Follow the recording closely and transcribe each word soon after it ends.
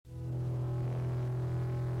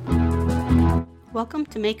Welcome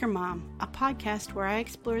to Maker Mom, a podcast where I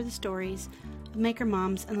explore the stories of maker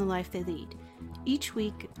moms and the life they lead. Each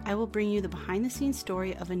week, I will bring you the behind-the-scenes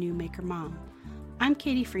story of a new maker mom. I'm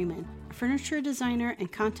Katie Freeman, a furniture designer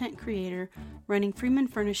and content creator running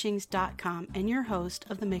freemanfurnishings.com and your host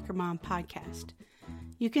of the Maker Mom podcast.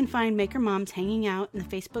 You can find Maker Moms hanging out in the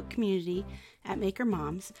Facebook community at Maker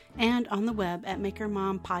Moms and on the web at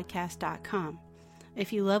makermompodcast.com.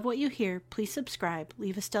 If you love what you hear, please subscribe,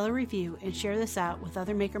 leave a stellar review, and share this out with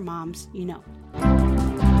other maker moms you know.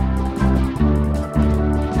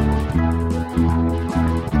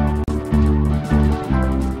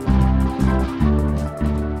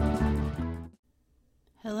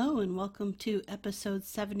 Hello and welcome to episode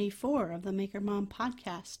 74 of the Maker Mom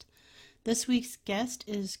podcast. This week's guest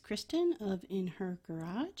is Kristen of In Her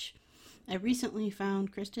Garage. I recently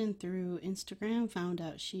found Kristen through Instagram, found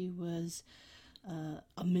out she was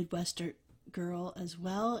a Midwestern girl as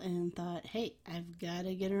well, and thought, hey, I've got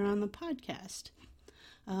to get her on the podcast.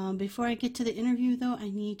 Before I get to the interview, though, I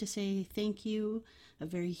need to say thank you, a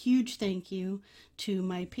very huge thank you, to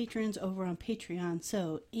my patrons over on Patreon.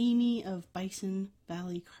 So, Amy of Bison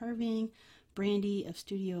Valley Carving, Brandy of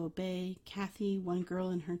Studio Bay, Kathy, One Girl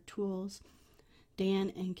and Her Tools,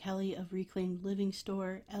 Dan and Kelly of Reclaimed Living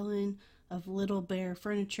Store, Ellen of Little Bear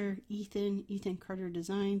Furniture, Ethan Carter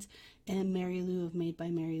Designs, and Mary Lou of Made by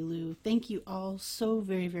Mary Lou. Thank you all so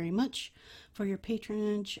very, very much for your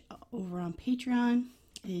patronage over on Patreon.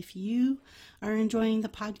 If you are enjoying the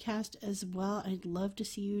podcast as well, I'd love to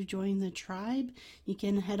see you join the tribe. You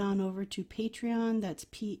can head on over to Patreon. That's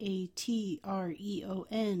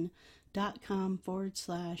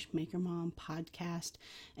patreon.com/Maker Mom Podcast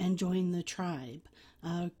and join the tribe.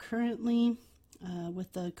 Currently,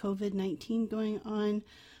 with the COVID-19 going on,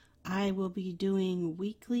 I will be doing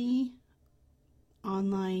weekly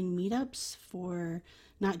online meetups for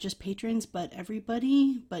not just patrons, but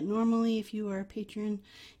everybody. But normally, if you are a patron,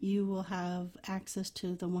 you will have access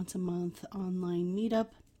to the once a month online meetup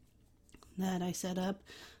that I set up.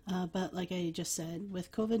 But like I just said,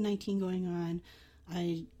 with COVID-19 going on,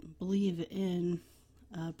 I believe in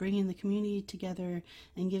bringing the community together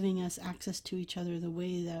and giving us access to each other the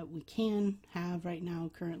way that we can have right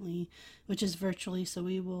now currently, which is virtually. So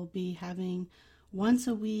we will be having once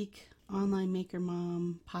a week online Maker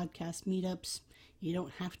Mom podcast meetups. You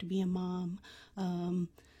don't have to be a mom.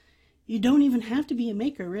 You don't even have to be a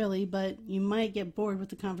maker, really, but you might get bored with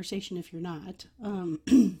the conversation if you're not.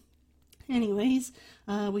 Anyways,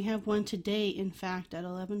 we have one today, in fact, at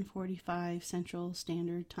 11:45 Central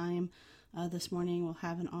Standard Time. This morning we'll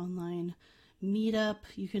have an online meetup.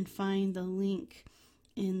 You can find the link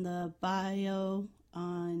in the bio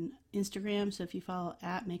on Instagram. So if you follow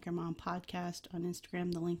at Maker Mom Podcast on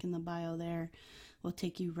Instagram, the link in the bio there will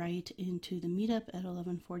take you right into the meetup at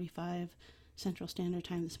 11:45 Central Standard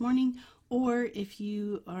Time this morning. Or if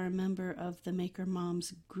you are a member of the Maker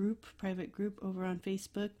Moms group, private group over on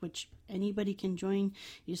Facebook, which anybody can join,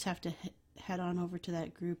 you just have to head on over to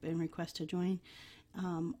that group and request to join.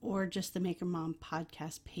 Or just the Maker Mom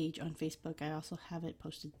podcast page on Facebook. I also have it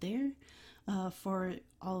posted there. For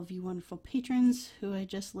all of you wonderful patrons who I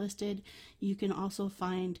just listed, you can also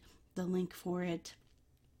find the link for it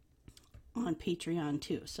on Patreon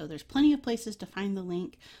too. So there's plenty of places to find the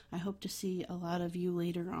link. I hope to see a lot of you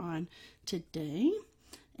later on today.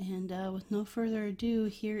 And with no further ado,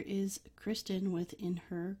 here is Kristen with In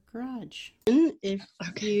Her Garage. If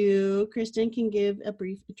you, Kristen, can give a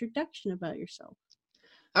brief introduction about yourself.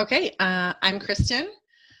 Okay, I'm Kristen.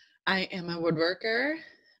 I am a woodworker.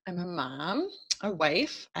 I'm a mom, a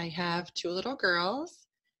wife. I have 2 little girls,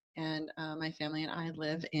 and my family and I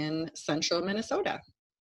live in central Minnesota.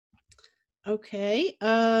 Okay,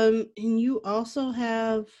 and you also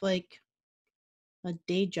have like a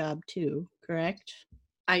day job too, correct?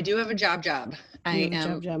 I do have a job. I'm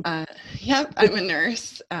a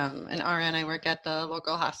nurse, an RN. I work at the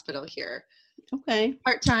local hospital here. Okay.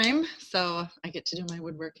 Part-time, so I get to do my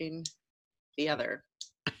woodworking the other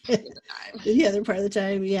part of the time. The other part of the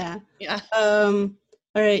time, yeah. Yeah. All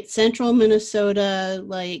right, central Minnesota,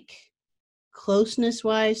 like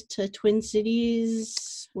closeness-wise to Twin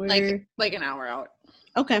Cities? Where... Like an hour out.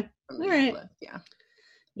 Okay. All right. Yeah.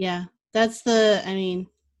 Yeah, that's I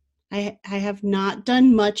have not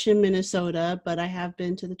done much in Minnesota, but I have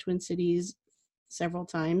been to the Twin Cities several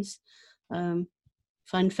times. Fun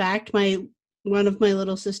fact, one of my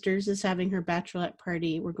little sisters is having her bachelorette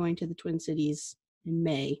party. We're going to the Twin Cities in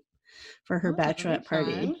May for her bachelorette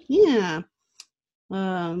party. Fun. Yeah.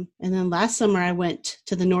 And then last summer I went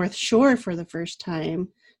to the North Shore for the first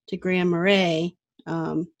time to Grand Marais.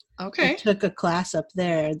 Okay. I took a class up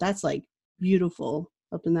there. That's like beautiful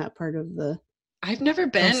up in that part of the I've never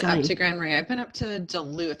been up coastline. to Grand Marais. I've been up to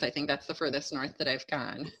Duluth. I think that's the furthest north that I've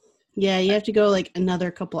gone. Yeah, you have to go like another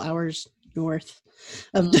couple hours north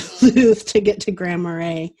of Hmm. Duluth to get to Grand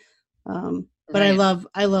Marais. But Right.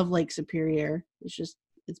 I love Lake Superior.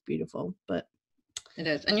 It's beautiful. But It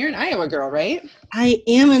is. And you're an Iowa girl, right? I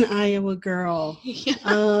am an Iowa girl. Yeah.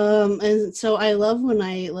 And so I love when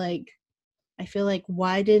I feel like,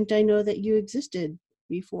 why didn't I know that you existed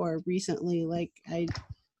before recently? Like, I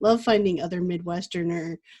love finding other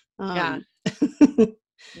Midwesterner Yeah. um, Yeah, that's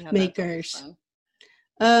always makers. fun.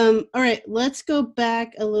 All right, let's go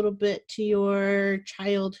back a little bit to your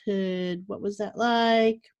childhood. What was that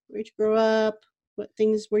like? Where'd you grow up? What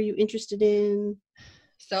things were you interested in?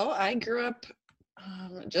 So I grew up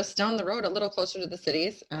just down the road, a little closer to the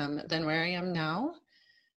cities than where I am now.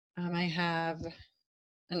 I have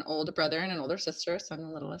an older brother and an older sister, so I'm the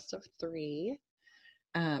littlest of three.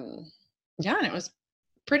 Um, yeah, and it was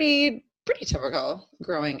pretty typical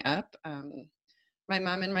growing up. My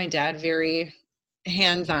mom and my dad very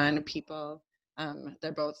hands-on people.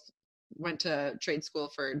 They both went to trade school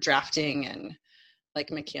for drafting and like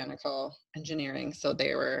mechanical engineering, so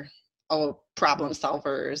they were all problem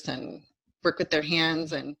solvers and work with their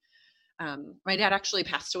hands. And my dad actually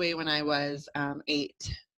passed away when I was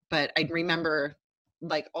 8, but I remember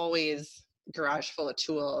like always garage full of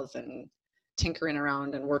tools and tinkering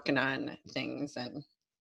around and working on things and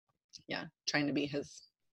yeah, trying to be his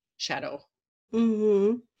shadow.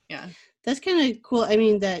 Mm-hmm. Yeah. That's kind of cool. I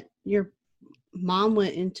mean, that your mom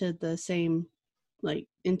went into the same, like,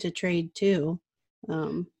 into trade too.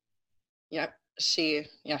 Um, Yep.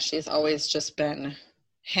 She's always just been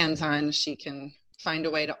hands-on. She can find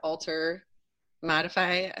a way to alter,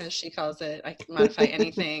 modify, as she calls it. I can modify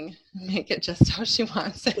anything, make it just how she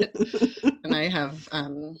wants it. And I have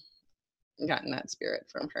gotten that spirit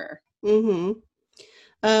from her. mm-hmm.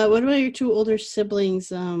 What about your two older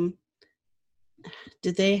siblings?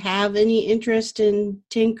 Did they have any interest in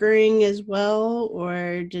tinkering as well,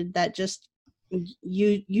 or did that just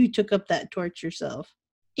you took up that torch yourself?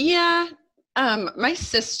 Yeah. My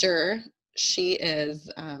sister, she is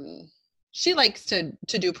she likes to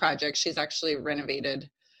do projects. She's actually renovated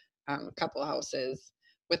a couple houses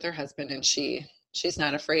with her husband, and she's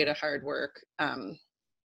not afraid of hard work.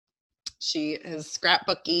 She is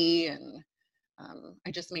scrapbooky, and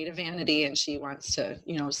I just made a vanity, and she wants to,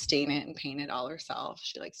 stain it and paint it all herself.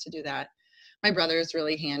 She likes to do that. My brother is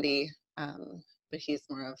really handy, but he's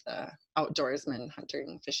more of the outdoorsman,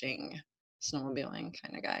 hunting, fishing, snowmobiling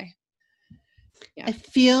kind of guy. Yeah. I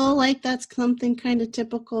feel like that's something kind of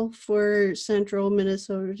typical for central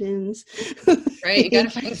Minnesotans. Right. You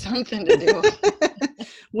got to find something to do.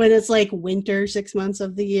 When it's like winter 6 months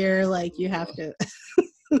of the year, like you have to.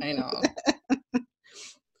 I know.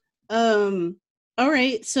 All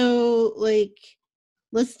right. So like,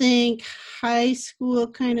 let's think high school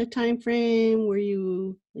kind of time frame. Were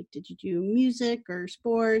you like, did you do music or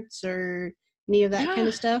sports or any of that kind Yeah.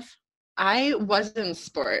 of stuff? I was in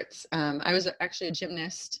sports. I was actually a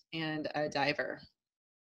gymnast and a diver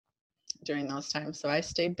during those times. So I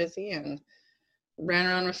stayed busy and ran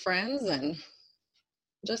around with friends and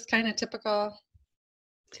just kind of typical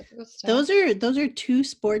stuff. Those are two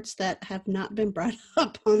sports that have not been brought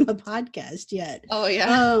up on the podcast yet. Oh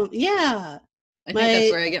yeah. Yeah. I think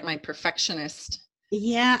that's where I get my perfectionist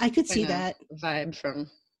Yeah, I could see that vibe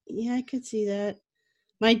from. Yeah, I could see that.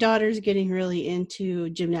 My daughter's getting really into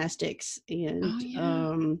gymnastics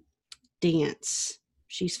and dance.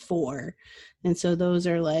 She's 4. And so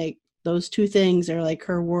those two things are like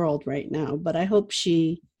her world right now. But I hope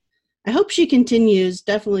she continues,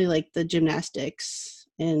 definitely like the gymnastics,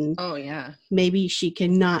 and Oh yeah. maybe she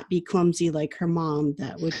cannot be clumsy like her mom.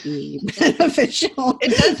 That would be beneficial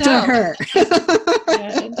It does to help. her.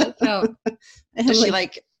 Yeah, it does help. Does she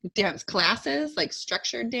like dance classes, like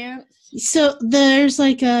structured dance? So there's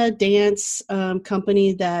like a dance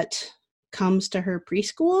company that comes to her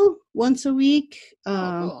preschool once a week.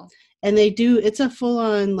 Cool. And it's a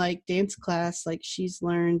full-on like dance class. Like she's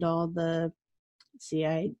learned I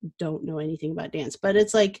don't know anything about dance, but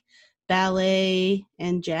it's like ballet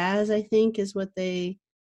and jazz, I think, is what they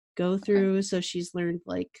go through. Okay. So she's learned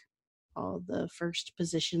like all the first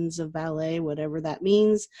positions of ballet, whatever that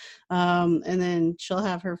means. And then she'll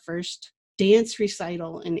have her first dance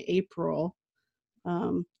recital in April.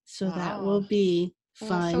 So wow. That will be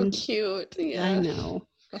fun. Oh, so cute. Yeah. I know.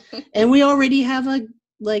 And we already have a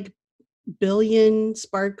like billion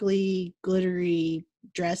sparkly, glittery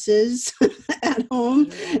dresses at home.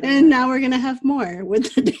 Yeah. And now we're going to have more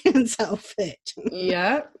with the dance outfit.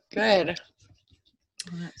 Yeah, good.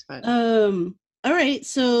 Oh, that's fun. All right.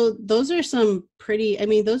 So those are some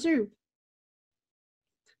those are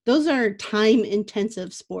those are time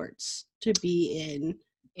intensive sports to be in.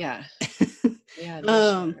 Yeah. Yeah.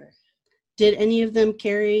 Sure. Did any of them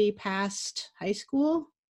carry past high school?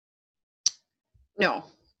 No.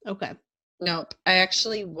 Okay. Nope. I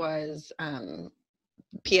actually was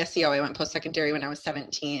PSEO. I went post-secondary when I was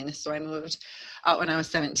 17. So I moved out when I was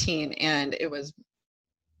 17, and it was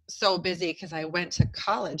so busy because I went to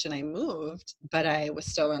college and I moved, but I was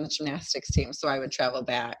still on the gymnastics team. So I would travel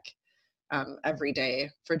back every day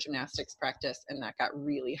for gymnastics practice, and that got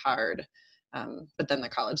really hard. But then the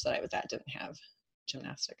college that I was at didn't have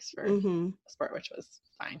gymnastics for sport, which was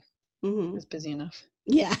fine. It was busy enough.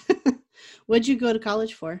 Yeah. What'd you go to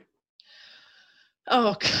college for?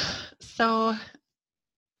 Oh, so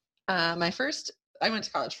I went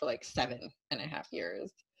to college for like 7.5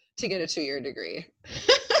 years to get a 2-year degree.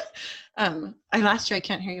 I lost you. I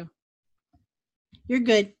can't hear you. You're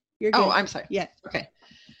good. You're good. Oh, I'm sorry. Yeah. Okay.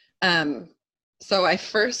 So I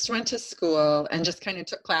first went to school and just kind of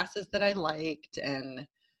took classes that I liked, and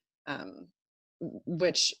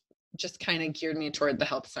which just kind of geared me toward the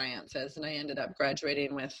health sciences. And I ended up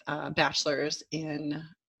graduating with a bachelor's in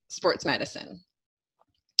sports medicine,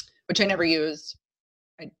 which I never used.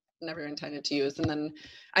 I never intended to use. And then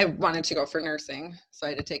I wanted to go for nursing. So I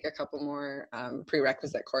had to take a couple more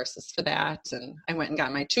prerequisite courses for that. And I went and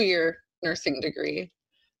got my 2-year nursing degree.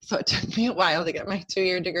 So it took me a while to get my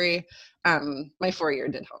 2-year degree. My 4-year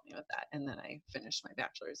did help me with that. And then I finished my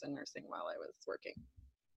bachelor's in nursing while I was working.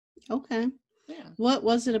 Okay. Yeah. What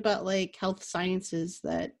was it about like health sciences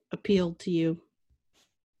that appealed to you?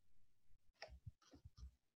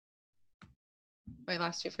 I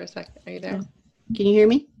lost you for a second. Are you there? Can you hear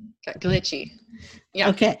me? Got glitchy. Yeah.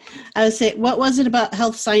 Okay. I would say, what was it about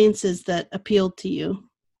health sciences that appealed to you?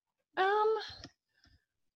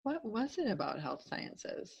 What was it about health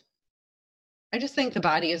sciences? I just think the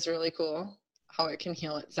body is really cool, how it can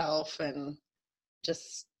heal itself, and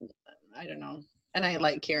just, I don't know. And I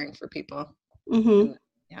like caring for people. Mm-hmm.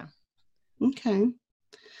 Yeah. Okay.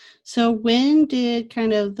 So when did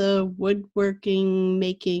kind of the woodworking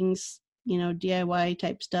makings, DIY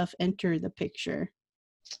type stuff enter the picture?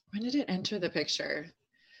 When did it enter the picture?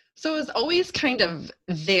 So it was always kind of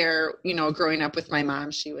there, growing up with my mom.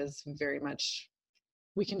 She was very much,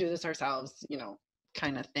 we can do this ourselves,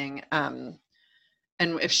 kind of thing. And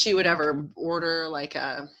if she would ever order like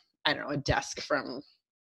a desk from,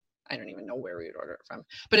 I don't even know where we would order it from,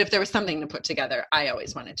 but if there was something to put together, I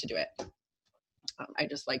always wanted to do it. I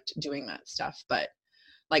just liked doing that stuff. But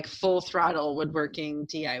like full throttle woodworking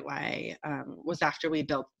DIY was after we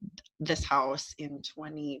built this house in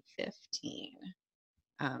 2015.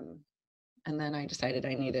 And then I decided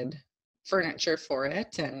I needed furniture for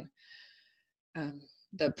it, and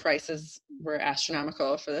the prices were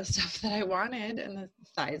astronomical for the stuff that I wanted and the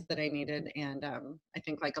size that I needed. And I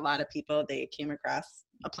think like a lot of people, they came across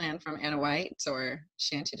a plan from Anna White or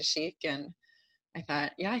Shanty to Chic, and I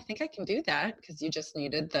thought, yeah, I think I can do that, because you just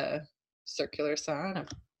needed the circular saw and a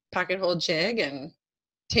pocket hole jig and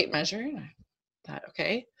tape measure. And I thought,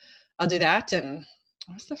 okay, I'll do that. And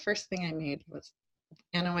what was the first thing I made? Was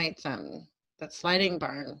Anna White's that sliding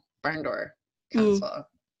barn door console. I've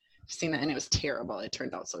seen that, and it was terrible. It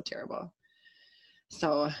turned out so terrible.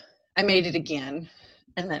 So I made it again,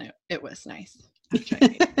 and then it was nice.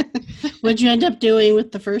 What'd you end up doing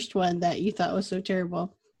with the first one that you thought was so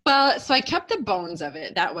terrible? Well, so I kept the bones of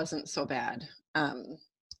it. That wasn't so bad.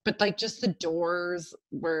 But like just the doors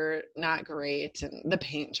were not great, and the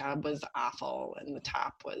paint job was awful, and the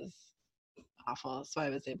top was awful. So I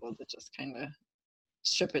was able to just kind of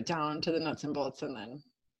strip it down to the nuts and bolts and then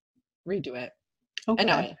redo it. Okay.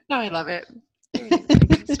 And now I love it.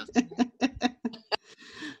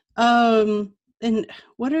 And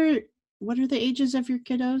what are the ages of your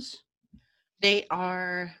kiddos? They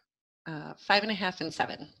are 5.5 and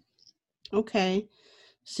 7. Okay.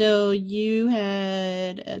 So you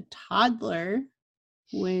had a toddler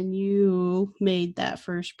when you made that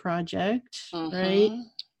first project, right?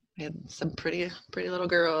 I had some pretty little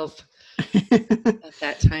girls at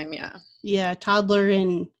that time, yeah. Yeah, toddler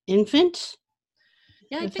and infant?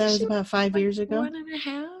 Yeah, I think that was about 5 years ago.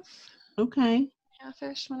 1.5. Okay.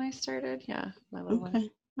 Half-ish when I started, yeah. My little one.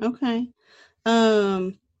 Okay.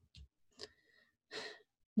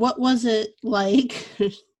 What was it like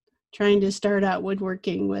trying to start out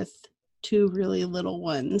woodworking with 2 really little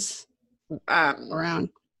ones around?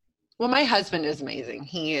 Well, my husband is amazing.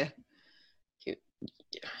 He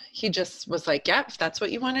just was like, yeah, if that's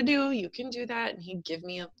what you want to do, you can do that. And he'd give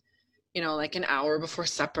me like an hour before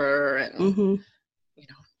supper, and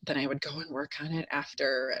then I would go and work on it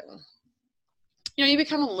after. And you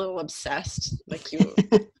become a little obsessed, like you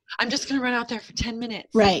I'm just going to run out there for 10 minutes.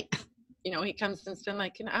 Right. You know, he comes and it's been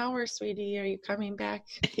like an hour, sweetie. Are you coming back?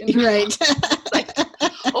 Right. Like,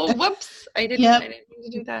 oh, whoops. I didn't mean to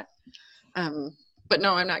do that. But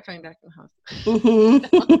no, I'm not coming back in the house.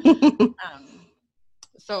 Mm-hmm.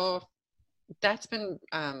 So that's been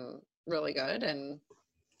really good. And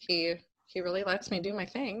he really lets me do my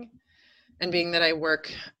thing. And being that I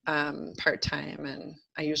work part-time, and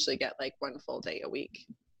I usually get like one full day a week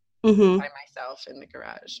Mm-hmm. by myself in the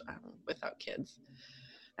garage without kids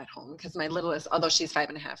at home, because my littlest, although she's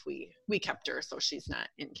 5.5, we kept her, so she's not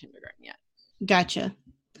in kindergarten yet. Gotcha.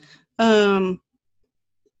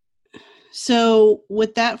 So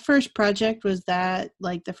with that first project, was that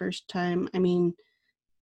like the first time, I mean,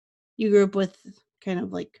 you grew up with kind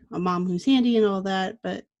of like a mom who's handy and all that,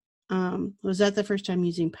 but was that the first time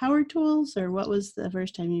using power tools, or what was the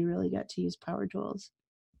first time you really got to use power tools?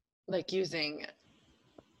 Like using,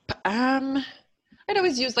 I'd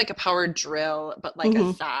always use like a power drill, but like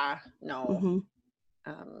a saw, no.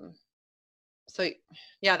 So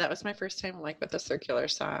yeah, that was my first time like with a circular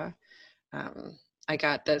saw. I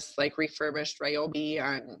got this like refurbished Ryobi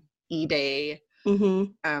on eBay.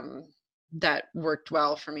 That worked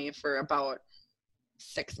well for me for about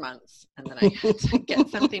 6 months, and then I had to get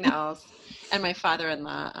something else. And my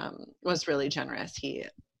father-in-law was really generous. He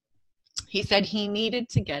said he needed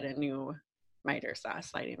to get a new miter saw,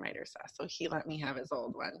 sliding miter saw, so he let me have his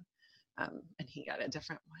old one, and he got a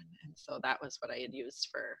different one. And so that was what I had used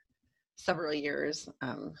for several years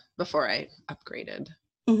before I upgraded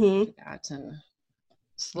to that, and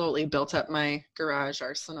slowly built up my garage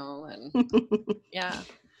arsenal. And yeah.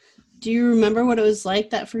 Do you remember what it was like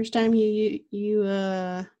that first time you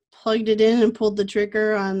plugged it in and pulled the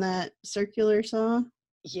trigger on that circular saw?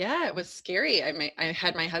 Yeah, it was scary. I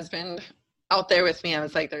had my husband out there with me. I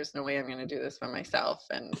was like, there's no way I'm going to do this by myself.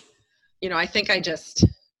 And, you know, I think I just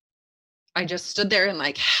stood there and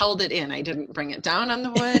like held it in. I didn't bring it down on the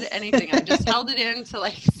wood, anything. I just held it in to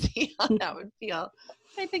like see how that would feel.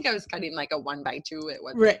 I think I was cutting like a 1x2. It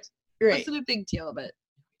wasn't, wasn't a big deal, but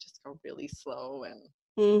just go really slow, and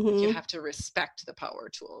you have to respect the power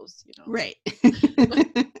tools, you know. Right.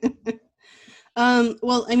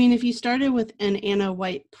 Well, I mean, if you started with an Anna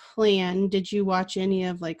White plan, did you watch any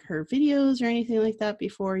of like her videos or anything like that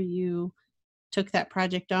before you took that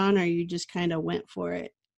project on, or you just kind of went for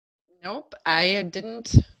it? Nope, I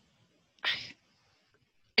didn't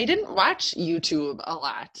watch YouTube a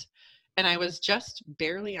lot, and I was just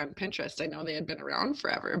barely on Pinterest. I know they had been around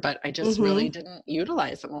forever, but I just really didn't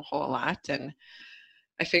utilize them a whole lot. And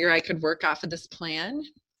I figure I could work off of this plan.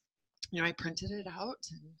 You know, I printed it out,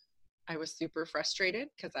 and I was super frustrated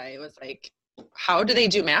because I was like, how do they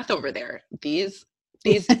do math over there? These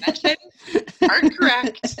dimensions aren't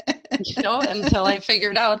correct, you know, until I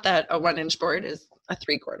figured out that a 1-inch board is a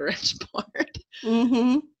 3/4 inch board.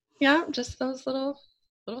 Yeah, just those little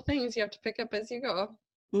things you have to pick up as you go.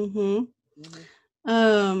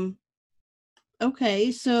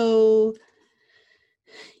 Okay, so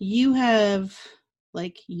you have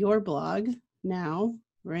like your blog now,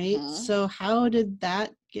 right? So how did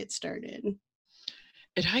that get started?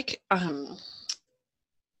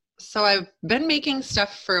 So I've been making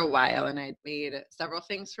stuff for a while, and I'd made several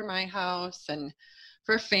things for my house and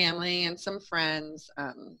for family and some friends.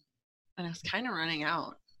 And I was kind of running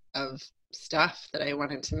out of stuff that I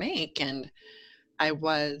wanted to make. And I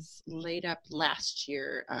was laid up last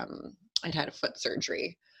year. I'd had a foot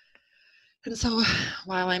surgery. And so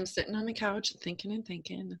while I'm sitting on the couch thinking,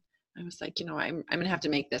 I was like, you know, I'm going to have to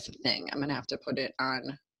make this a thing. I'm going to have to put it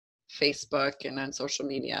on Facebook and on social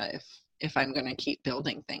media if I'm going to keep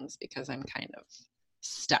building things, because I'm kind of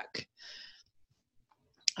stuck.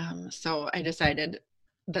 So I decided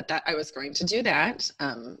that I was going to do that.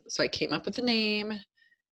 So I came up with a name,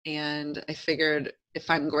 and I figured if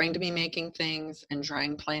I'm going to be making things and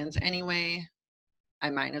drawing plans anyway, I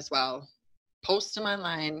might as well post them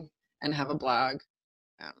online and have a blog.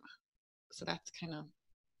 So that's kind of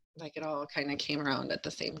like it all kind of came around at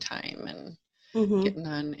the same time, and getting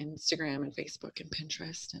on Instagram and Facebook and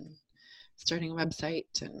Pinterest and starting a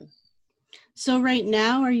website. And so right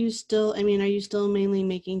now, are you still mainly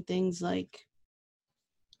making things like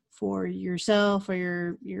for yourself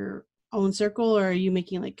or your own circle, or are you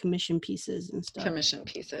making like commission pieces and stuff? Commission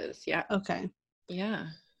pieces, yeah. Okay. Yeah.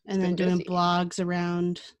 And then doing blogs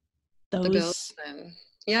around those. The bills, and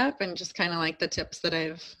and just kind of like the tips that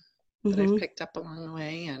I've picked up along the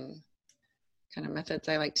way, and kind of methods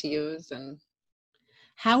I like to use. And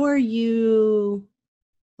how are you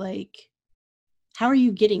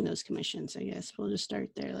getting those commissions? I guess we'll just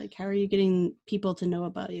start there. Like, how are you getting people to know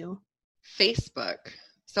about you? Facebook.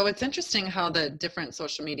 So it's interesting how the different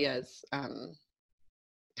social medias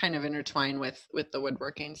kind of intertwine with the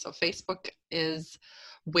woodworking. So Facebook is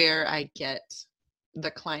where I get the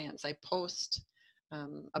clients. I post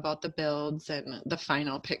about the builds and the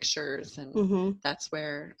final pictures, and Mm-hmm. that's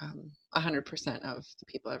where 100% of the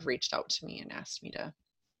people have reached out to me and asked me to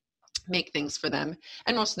make things for them.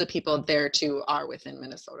 And most of the people there too are within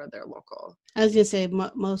Minnesota. They're local. I was gonna say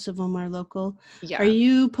most of them are local. Yeah. Are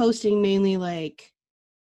you posting mainly like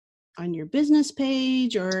on your business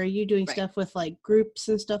page, or are you doing Right. stuff with like groups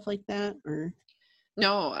and stuff like that? Or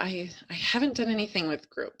No, I haven't done anything with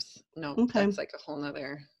groups. No, okay. that's like a whole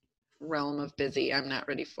nother realm of busy I'm not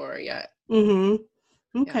ready for yet.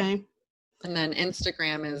 Mm-hmm. Okay. Yeah. And then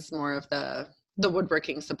Instagram is more of the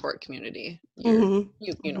woodworking support community. You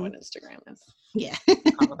know what Instagram is. Yeah.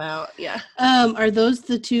 All about. Yeah. Are those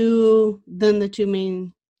the two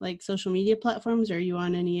main like social media platforms? Or are you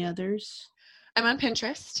on any others? I'm on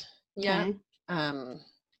Pinterest. Yeah. Okay.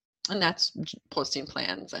 And that's posting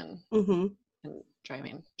plans and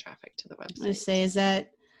driving traffic to the website. I say, is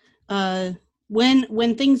that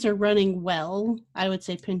when things are running well, I would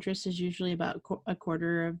say Pinterest is usually about a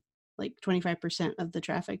quarter of, like 25% of the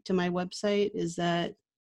traffic to my website. Is that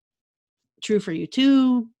true for you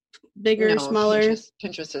too? Bigger, smaller?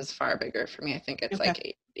 Pinterest is far bigger for me. I think it's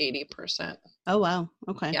like 80%. Oh wow.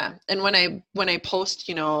 Okay. Yeah. And when I post,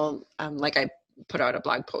 like I put out a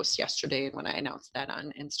blog post yesterday, and when I announced that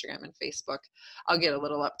on Instagram and Facebook, I'll get a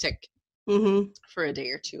little uptick for a day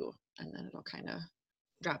or two, and then it'll kind of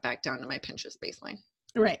drop back down to my Pinterest baseline.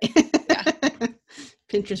 Right. Yeah.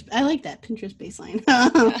 Pinterest. I like that Pinterest baseline.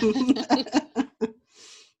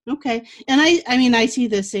 Okay. And I mean, I see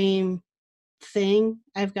the same thing.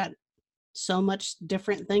 I've got so much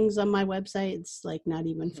different things on my website. It's like not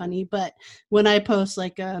even funny, but when I post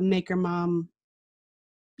like a Maker Mom,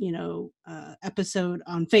 episode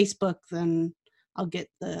on Facebook, then I'll get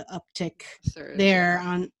the uptick there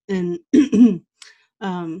on, and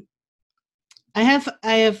I have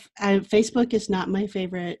Facebook is not my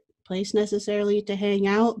favorite place necessarily to hang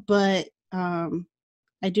out, but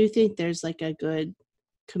I do think there's like a good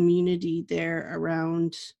community there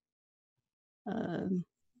around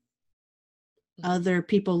other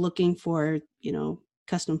people looking for,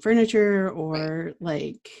 custom furniture, or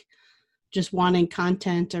like just wanting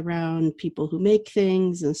content around people who make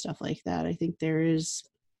things and stuff like that. I think there is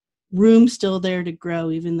room still there to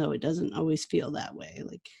grow, even though it doesn't always feel that way.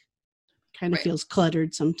 Like, kind of feels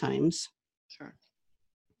cluttered sometimes. Sure.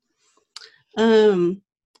 All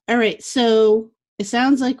right. So it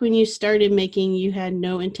sounds like when you started making, you had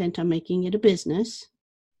no intent on making it a business.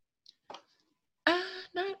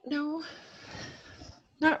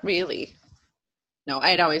 Not really. No,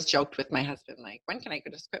 I had always joked with my husband, like, when can I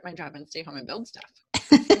just quit my job and stay home and build stuff?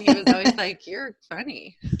 And he was always like, you're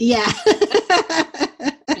funny. Yeah.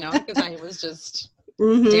 Because I was just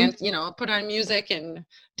dance, put on music and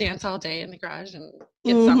dance all day in the garage and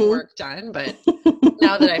get some work done. But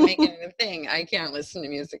now that I'm making a thing, I can't listen to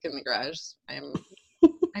music in the garage. I'm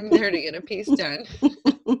there to get a piece done.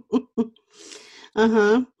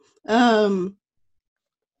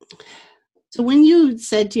 So when you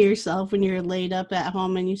said to yourself, when you're laid up at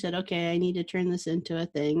home and you said, okay, I need to turn this into a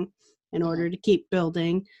thing in order to keep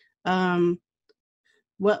building,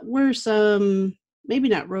 what were some, maybe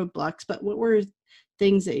not roadblocks, but what were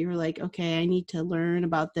things that you were like, okay, I need to learn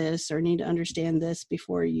about this or need to understand this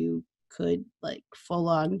before you could like full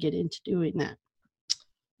on get into doing that?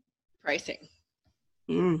 Pricing.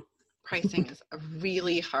 Pricing is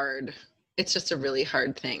it's just a really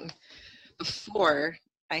hard thing. Before,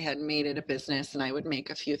 I had made it a business and I would make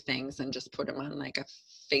a few things and just put them on like a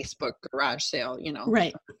Facebook garage sale,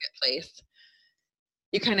 right. Marketplace.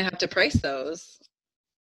 You kind of have to price those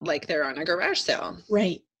like they're on a garage sale.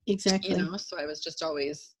 Right. Exactly. So I was just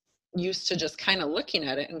always used to just kind of looking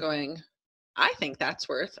at it and going, I think that's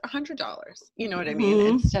worth $100. You know what I mean?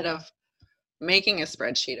 Instead of making a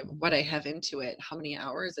spreadsheet of what I have into it, how many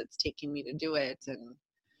hours it's taking me to do it.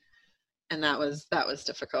 And that was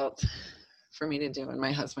difficult for me to do. And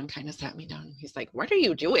my husband kind of sat me down and he's like, what are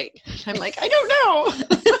you doing? I'm like, I don't know.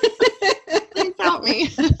 Please help me.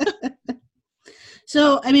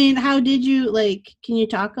 So, I mean, how did you, can you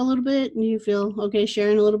talk a little bit? Do you feel okay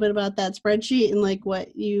sharing a little bit about that spreadsheet and like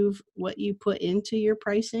what you put into your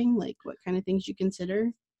pricing, like what kind of things you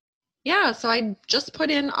consider? Yeah. So I just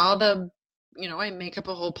put in all the, I make up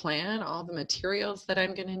a whole plan, all the materials that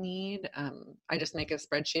I'm going to need. I just make a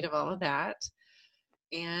spreadsheet of all of that.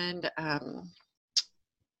 And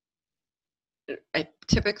I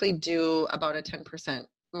typically do about a 10%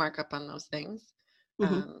 markup on those things.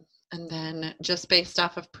 And then just based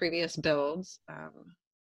off of previous builds,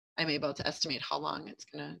 I'm able to estimate how long it's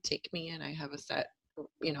going to take me, and I have a set,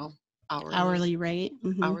 Hourly rate.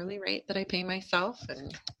 Mm-hmm. hourly rate that I pay myself,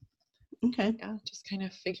 and Okay. yeah, just kind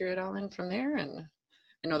of figure it all in from there. And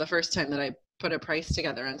I know the first time that I put a price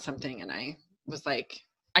together on something, and I was like,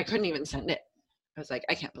 I couldn't even send it. I was like,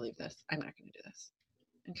 I can't believe this. I'm not going to do this.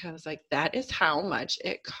 And Kyle was like, that is how much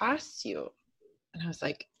it costs you. And I was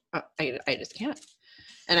like, I just can't.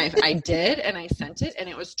 And I did, and I sent it, and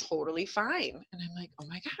it was totally fine. And I'm like, oh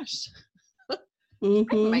my gosh,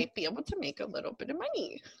 I might be able to make a little bit of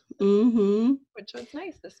money, which was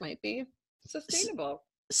nice. This might be sustainable.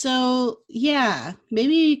 So yeah,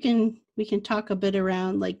 maybe we can talk a bit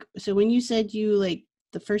around, like, so when you said you, like,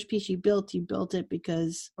 the first piece you built it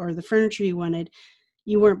because, or the furniture you wanted,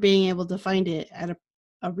 you weren't being able to find it at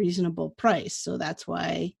a reasonable price. So that's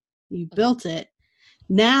why you built it.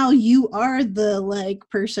 Now you are the, like,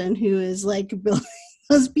 person who is, like, building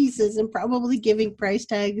those pieces and probably giving price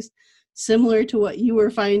tags similar to what you were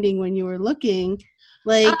finding when you were looking.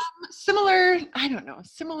 Like, similar, I don't know,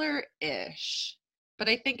 similar-ish, but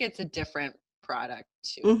I think it's a different product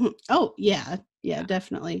too. Oh yeah,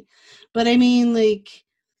 definitely. But I mean, like,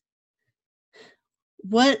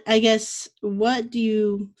 what do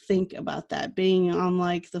you think about that being on,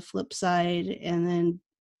 like, the flip side? And then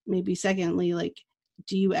maybe secondly, like,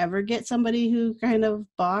 do you ever get somebody who kind of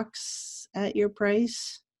balks at your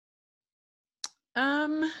price?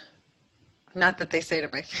 Not that they say to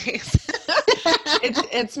my face.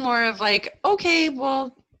 It's more of like, okay,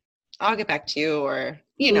 well, I'll get back to you, or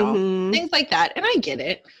things like that. And I get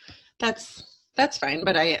it. That's fine.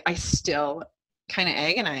 But I still kind of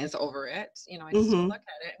agonize over it. I still look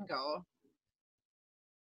at it and go,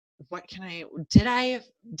 what can did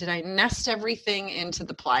I nest everything into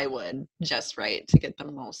the plywood just right to get the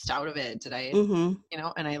most out of it? Did I,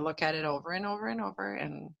 and I look at it over and over and over.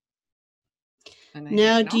 And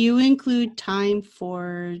now, do you include time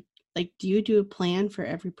for, like, do you do a plan for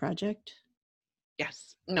every project?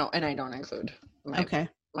 Yes. No, and I don't include my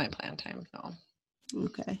plan time. No.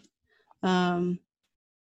 Okay.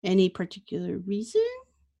 Any particular reason?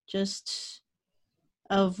 Just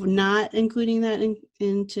of not including that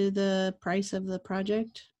into the price of the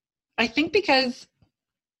project? I think because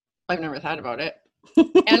I've never thought about it,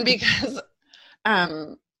 and because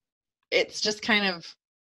it's just kind of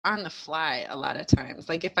on the fly a lot of times.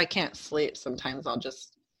 Like, if I can't sleep, sometimes I'll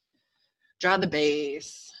just draw the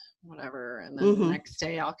base, whatever, and then the next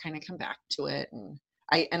day I'll kind of come back to it, and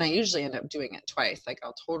I usually end up doing it twice. Like,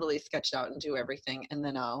 I'll totally sketch it out and do everything, and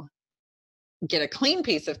then I'll get a clean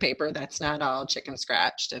piece of paper that's not all chicken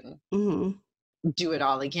scratched, and do it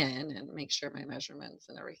all again and make sure my measurements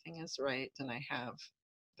and everything is right, and I have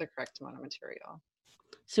the correct amount of material.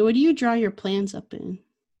 So what do you draw your plans up in?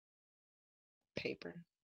 Paper.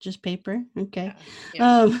 Just paper? Okay.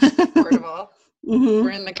 Yeah. Portable. We're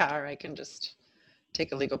in the car. I can just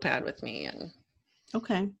take a legal pad with me. And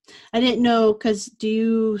okay. I didn't know, because do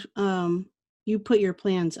you you put your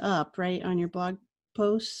plans up, right, on your blog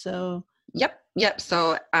post? So Yep.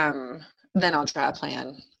 So then I'll draw a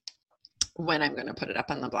plan when I'm going to put it up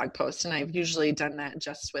on the blog post. And I've usually done that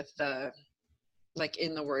just with the, like,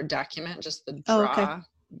 in the Word document, just the draw,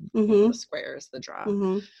 the squares, the draw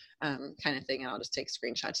kind of thing. And I'll just take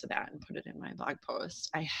screenshots of that and put it in my blog post.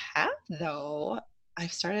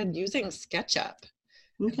 I've started using SketchUp.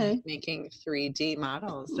 Okay. Making 3D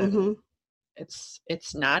models. And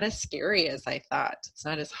it's not as scary as I thought. It's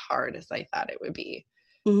not as hard as I thought it would be.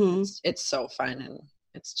 It's so fun, and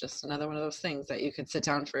it's just another one of those things that you could sit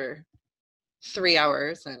down for 3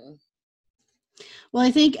 hours. And well,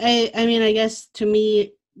 I think I mean, I guess to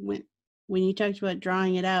me, when you talked about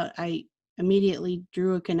drawing it out, I immediately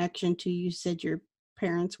drew a connection to, you said your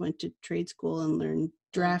parents went to trade school and learned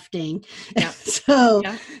drafting. So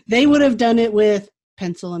they would have done it with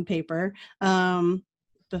pencil and paper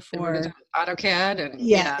before AutoCAD. And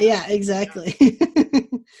yeah, exactly.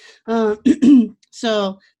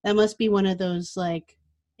 So that must be one of those, like,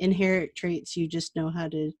 inherent traits you just know how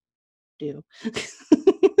to do.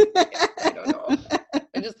 I don't know.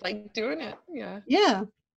 I just like doing it. Yeah.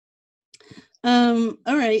 All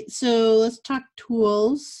right, so let's talk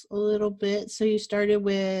tools a little bit. So you started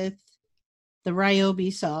with the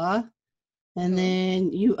Ryobi saw, and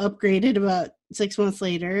then you upgraded about 6 months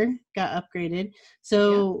later, got upgraded.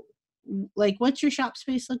 So like, what's your shop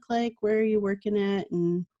space look like? Where are you working at?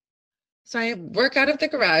 And so I work out of the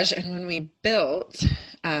garage, and when we built,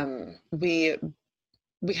 we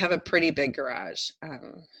have a pretty big garage.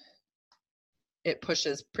 It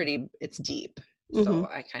pushes it's deep. So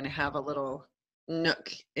I kind of have a little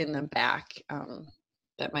nook in the back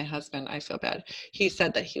that my husband, I feel bad. He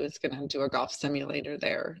said that he was going to do a golf simulator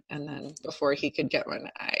there. And then before he could get one,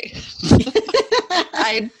 I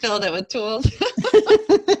filled it with tools.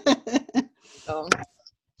 So,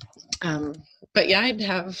 but yeah, I'd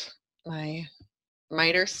have my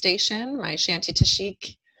miter station, my Shanty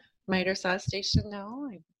Tashik miter saw station now.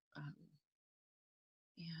 And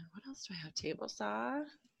what else do I have? Table saw.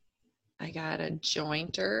 I got a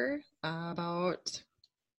jointer about,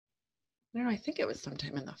 I don't know, I think it was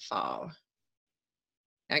sometime in the fall.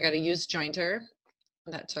 I got a used jointer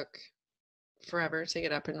that took forever to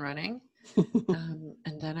get up and running.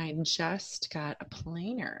 And then I just got a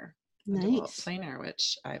planer. Nice. Planer,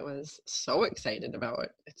 which I was so excited about.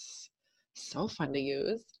 It's so fun to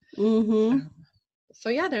use. Mm-hmm. So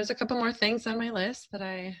yeah, there's a couple more things on my list that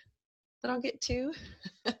I'll get to.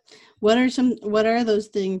 What are those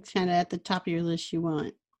things kind of at the top of your list you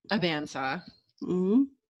want? A bandsaw. Mm-hmm.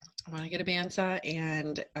 I want to get a bandsaw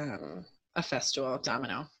and a Festool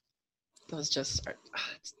domino. Those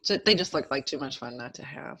they just look like too much fun not to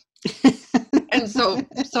have. And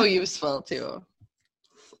so useful too.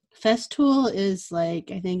 Festool is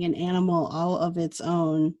like, I think, an animal all of its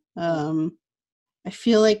own. I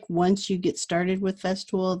feel like once you get started with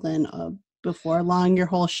Festool, then before long your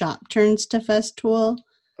whole shop turns to Festool.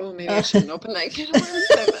 Oh, maybe I shouldn't open that can of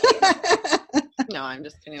worms. No, I'm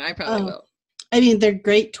just kidding. I probably will. I mean, they're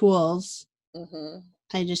great tools. Mm-hmm.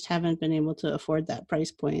 I just haven't been able to afford that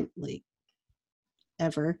price point, like,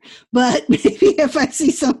 ever. But maybe if I see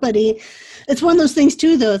somebody, it's one of those things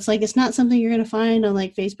too, though. It's like, it's not something you're going to find on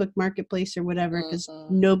like Facebook Marketplace or whatever, because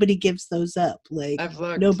nobody gives those up. Like, I've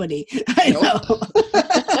looked. Nobody. I know.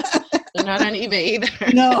 They're not on eBay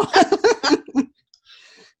either. No.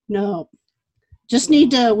 No.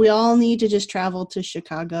 We all need to just travel to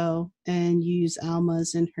Chicago and use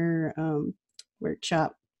Alma's in her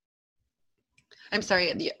workshop. I'm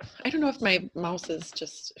sorry. I don't know if my mouse is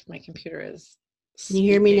if my computer is. Can you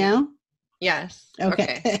hear me now? Yes.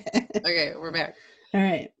 Okay. Okay, we're back. All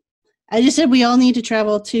right. I just said we all need to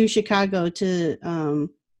travel to Chicago to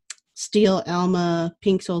steal Alma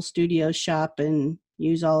Pink Soul Studios shop and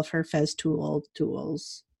use all of her Festool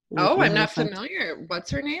tools. Oh, I'm not familiar.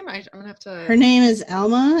 What's her name? I'm going to have to... Her name is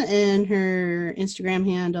Alma, and her Instagram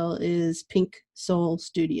handle is Pink Soul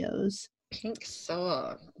Studios. Pink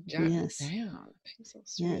Soul. Yes. Damn. Pink Soul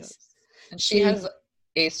Studios. Yes. And she has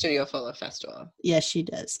a studio full of Festool. Yes, she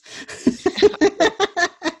does.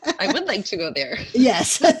 I would like to go there.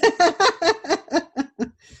 Yes.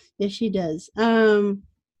 Yes, she does. All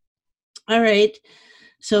right.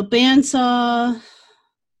 So bandsaw,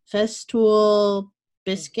 Festool,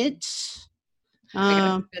 biscuit. I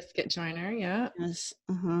got a biscuit joiner, yeah. Yes.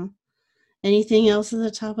 Anything else at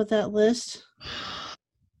the top of that list?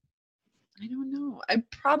 I don't know. I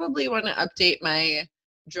probably want to update my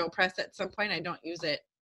drill press at some point. I don't use it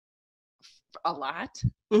a lot,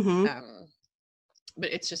 but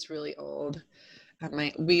it's just really old.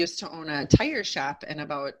 We used to own a tire shop, and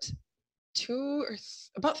about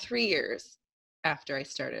 3 years after I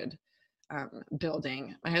started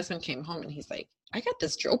building, my husband came home and he's like, I got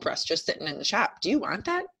this drill press just sitting in the shop. Do you want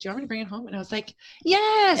that? Do you want me to bring it home? And I was like,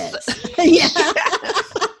 yes. Yeah.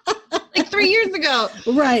 Like 3 years ago.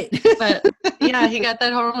 Right. But yeah, he got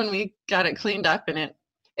that home and we got it cleaned up, and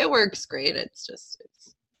it works great. It's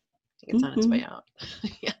on its way out.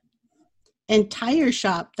 Yeah. And tire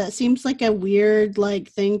shop, that seems like a weird like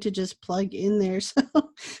thing to just plug in there. So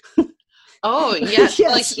oh yes.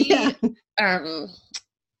 Yes, like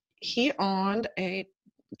he owned a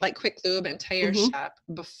like quick lube and tire shop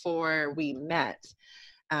before we met.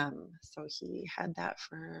 So he had that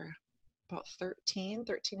for about 13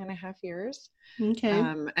 and a half years. Okay.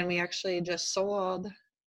 And we actually just sold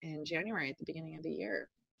in January at the beginning of the year.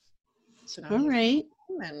 So now all right.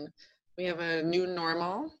 And we have a new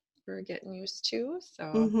normal we're getting used to.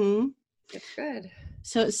 So it's good.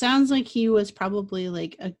 So it sounds like he was probably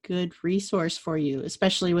like a good resource for you,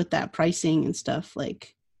 especially with that pricing and stuff,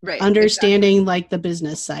 like understanding like the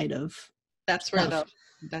business side of that's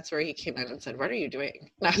where he came in and said, what are you doing?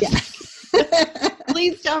 Yeah.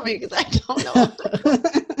 Please tell me, because I don't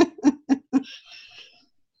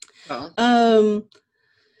know.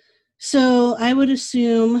 So I would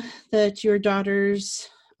assume that your daughters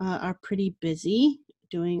are pretty busy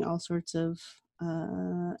doing all sorts of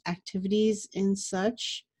activities and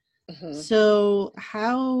such. So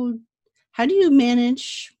how do you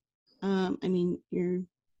manage? I mean, you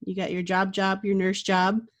got your job, your nurse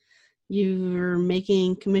job, you're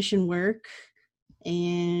making commission work,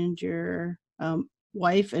 and your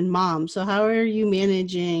wife and mom. So how are you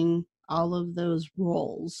managing all of those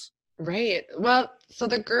roles? Right. Well, so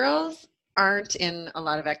the girls aren't in a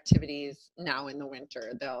lot of activities now in the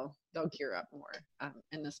winter. They'll gear up more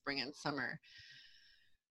in the spring and summer.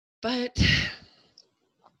 But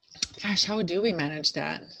gosh, how do we manage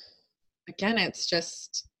that? Again, it's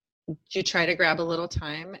just you try to grab a little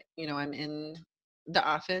time. I'm in the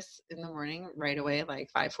office in the morning right away, like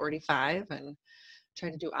 5:45, and try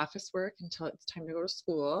to do office work until it's time to go to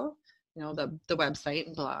school. The website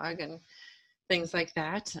and blog and things like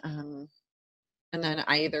that. And then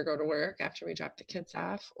I either go to work after we drop the kids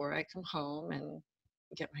off, or I come home and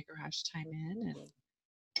get my garage time in, and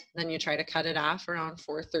then you try to cut it off around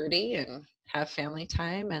 4:30 and have family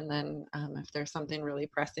time. And then if there's something really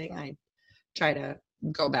pressing, I try to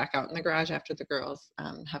go back out in the garage after the girls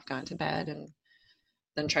have gone to bed, and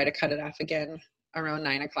then try to cut it off again around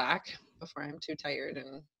 9:00 before I'm too tired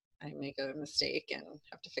and I make a mistake and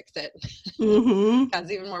have to fix it. Mm-hmm.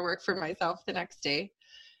 Cause even more work for myself the next day.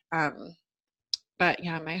 But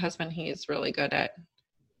yeah, my husband, he's really good at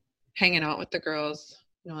hanging out with the girls.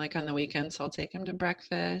 Like on the weekends, I'll take him to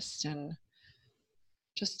breakfast and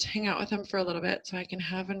just hang out with him for a little bit so I can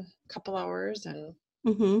have a couple hours. And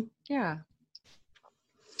yeah.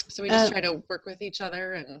 So we just try to work with each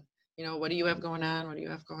other and, what do you have going on? What do you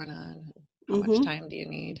have going on? How much time do you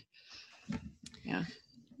need? Yeah.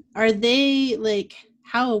 Are they like,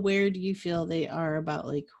 how aware do you feel they are about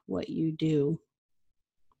like what you do?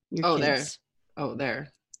 Your kids?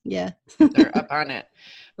 They're yeah. They're up on it.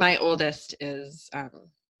 My oldest is,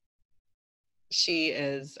 she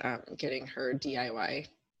is getting her DIY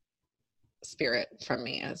spirit from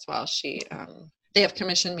me as well. They have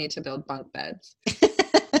commissioned me to build bunk beds.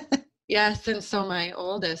 Yes, and so my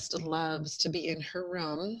oldest loves to be in her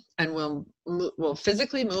room and will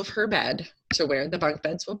physically move her bed to where the bunk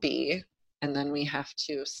beds will be, and then we have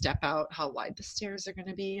to step out how wide the stairs are going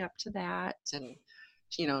to be up to that. And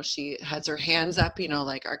she has her hands up,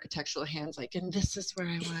 like architectural hands, like, and this is where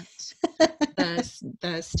I want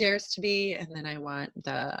the stairs to be, and then I want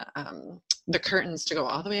the curtains to go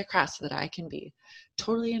all the way across so that I can be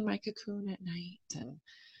totally in my cocoon at night. And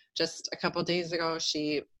just a couple of days ago,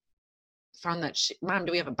 she found that Mom,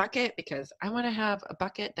 do we have a bucket? Because I want to have a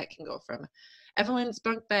bucket that can go from Evelyn's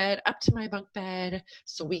bunk bed up to my bunk bed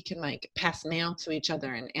so we can like pass mail to each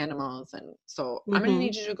other and animals. And so I'm going to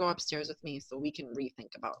need you to go upstairs with me so we can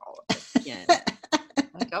rethink about all of this again.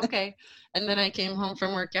 Like, okay. And then I came home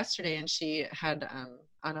from work yesterday and she had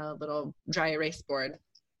on a little dry erase board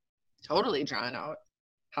totally drawn out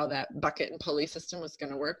how that bucket and pulley system was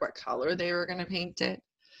going to work, what color they were going to paint it.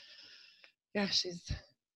 Yeah, she's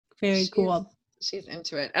very cool. She's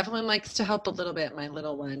into it. Evelyn likes to help a little bit, my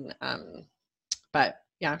little one. But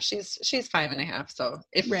yeah, she's 5.5. So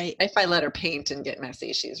if I let her paint and get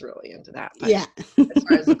messy, she's really into that. But yeah. As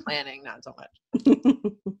far as the planning, not so much.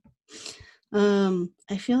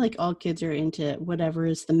 I feel like all kids are into whatever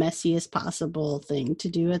is the messiest possible thing to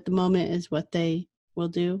do at the moment is what they will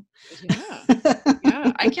do. Yeah.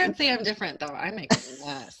 Yeah. I can't say I'm different though. I make a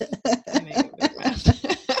mess. I make a big mess.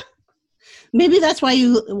 Maybe that's why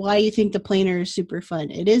you think the planner is super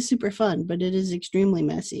fun. It is super fun, but it is extremely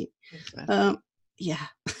messy. Yeah.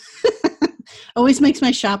 Always makes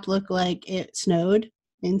my shop look like it snowed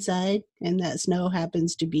inside, and that snow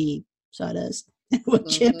happens to be sawdust and wood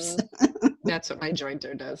chips. That's what my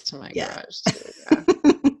jointer does to my garage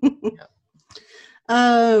too. Yeah.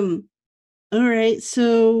 All right.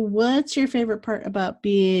 So what's your favorite part about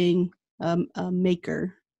being a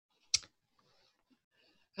maker?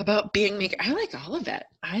 About being maker, I like all of it.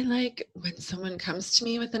 I like when someone comes to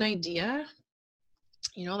me with an idea,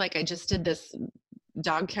 like I just did this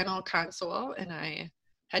dog kennel console and I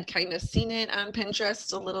had kind of seen it on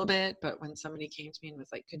Pinterest a little bit, but when somebody came to me and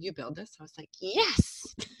was like, could you build this? I was like,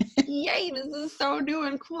 yes, yay, this is so new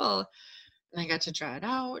and cool. And I got to draw it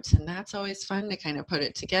out, and that's always fun to kind of put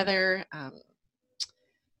it together.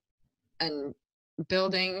 And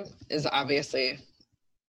building is obviously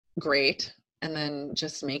great. And then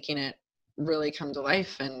just making it really come to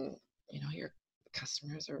life, and your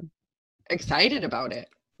customers are excited about it.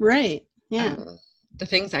 Right. Yeah. The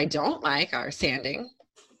things I don't like are sanding,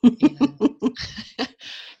 and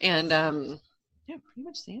pretty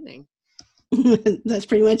much sanding. That's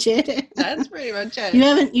pretty much it. That's pretty much it.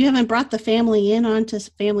 You haven't brought the family in onto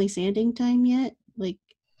family sanding time yet, like.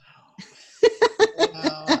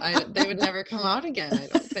 No, they would never come out again. I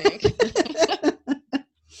don't think.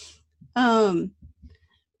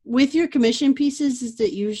 With your commission pieces, is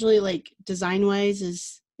it usually like design wise,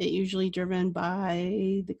 is it usually driven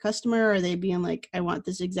by the customer? Are they being like, I want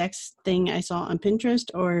this exact thing I saw on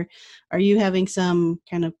Pinterest, or are you having some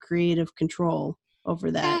kind of creative control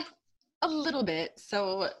over that? A little bit.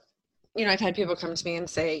 So, I've had people come to me and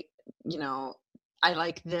say, you know, I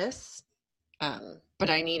like this, but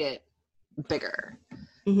I need it bigger.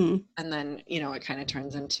 Mm-hmm. And then, you know, it kind of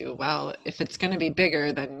turns into, well, if it's going to be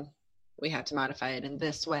bigger, then we have to modify it in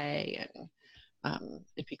this way. And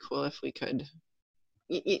it'd be cool if we could,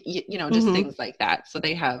 you know, just Mm-hmm. things like that. So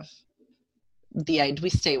they have we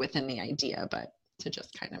stay within the idea, but to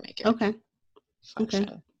just kind of make it Okay. function.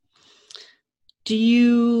 Okay. Do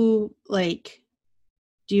you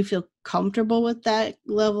feel comfortable with that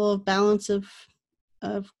level of balance of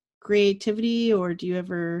creativity, or do you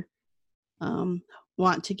ever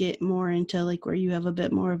want to get more into like where you have a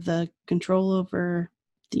bit more of the control over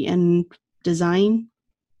the end design?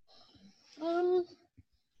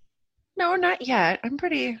 No, not yet. I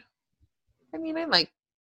mean, I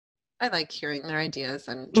like hearing their ideas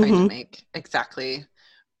and trying to make exactly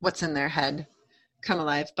what's in their head come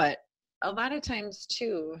alive. But a lot of times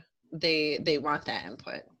too, they want that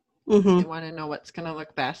input. Mm-hmm. They want to know what's going to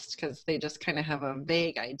look best because they just kind of have a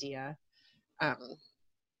vague idea.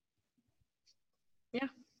 Yeah.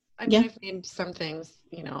 I mean, I've made some things,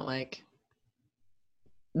 you know, like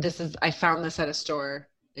I found this at a store.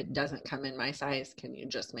 It doesn't come in my size. Can you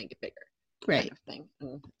just make it bigger? Right. Kind of thing.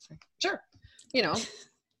 And it's like, sure, you know,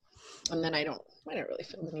 and then I don't really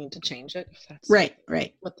feel the need to change it. If that's right.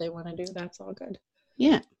 what they want to do, that's all good.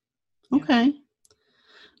 Yeah. Okay.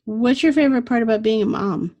 What's your favorite part about being a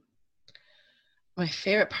mom? My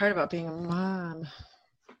favorite part about being a mom,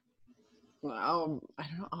 well, I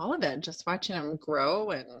don't know, all of it. Just watching them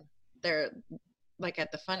grow, and they're like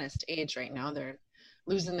at the funnest age right now. They're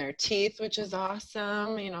losing their teeth, which is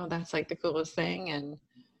awesome. You know, that's like the coolest thing. And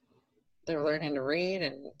they're learning to read,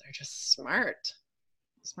 and they're just smarter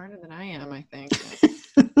than I am, I think.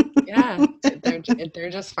 Yeah, they're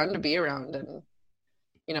just fun to be around. And,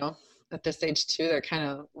 you know, at this age too, they're kind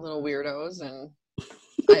of little weirdos, and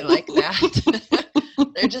I like that.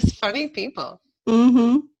 They're just funny people.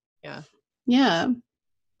 Mm-hmm. Yeah.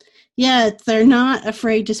 They're not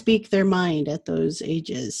afraid to speak their mind at those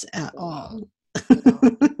ages at all.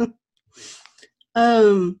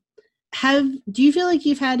 Do you feel like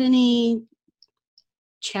you've had any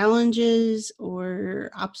challenges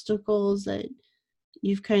or obstacles that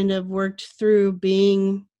you've kind of worked through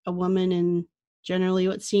being a woman in generally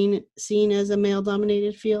what's seen as a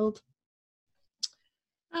male-dominated field?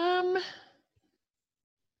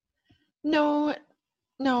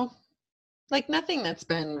 No, like nothing that's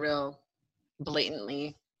been real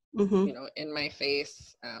blatantly, you know, in my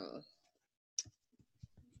face.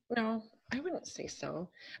 No, I wouldn't say so.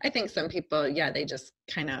 I think some people, they just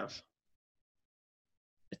kind of,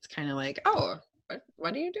 it's kind of like, oh,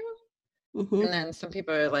 what do you do? And then some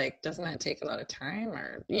people are like, doesn't that take a lot of time?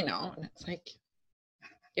 Or, you know, and it's like,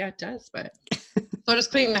 yeah, it does, but so does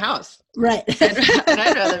cleaning the house. Right.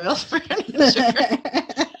 I'd rather build furniture.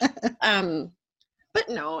 But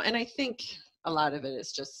no, and I think a lot of it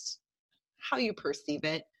is just how you perceive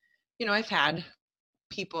it. You know, I've had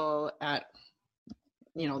people at,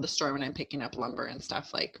 you know, the store when I'm picking up lumber and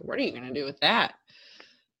stuff, like, what are you going to do with that?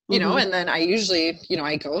 You know, and then I usually, you know,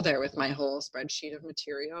 I go there with my whole spreadsheet of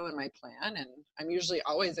material and my plan, and I'm usually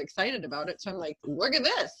always excited about it. So I'm like, look at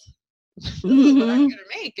this. This is what I'm going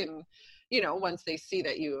to make. And, you know, once they see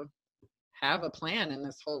that you have a plan in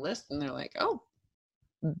this whole list, and they're like, oh,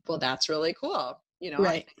 well, that's really cool. You know,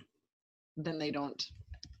 right. Then they don't,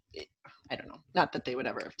 I don't know, not that they would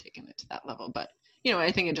ever have taken it to that level, but, you know,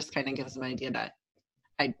 I think it just kind of gives them an idea that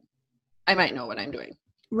I might know what I'm doing.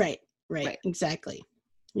 Right. Exactly.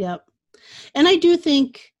 Yep. And I do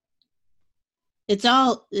think it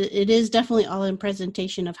is definitely all in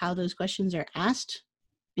presentation of how those questions are asked,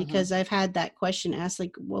 because I've had that question asked,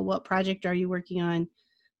 like, well, what project are you working on?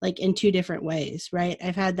 Like in two different ways, right?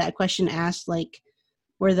 I've had that question asked, like,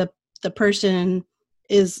 where the person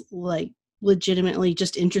is like legitimately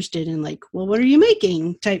just interested in, like, well, what are you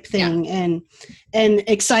making type thing, and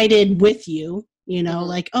excited with you, you know,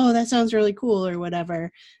 like, oh, that sounds really cool or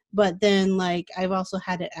whatever. But then, like, I've also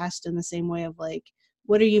had it asked in the same way of, like,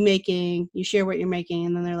 what are you making? You share what you're making,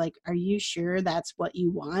 and then they're like, are you sure that's what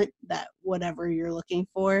you want? That whatever you're looking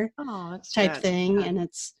for, type thing. Yeah. And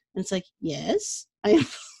it's like, yes, I am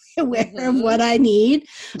aware of what I need.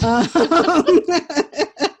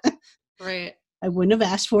 Right. I wouldn't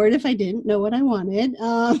have asked for it if I didn't know what I wanted.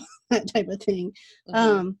 That type of thing.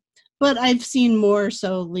 But I've seen more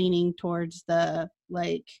so leaning towards the,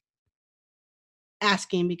 like,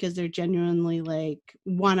 asking because they're genuinely, like,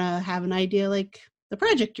 want to have an idea, like the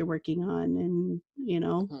project you're working on, and, you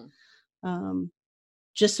know,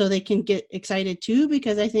 just so they can get excited too,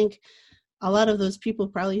 because I think a lot of those people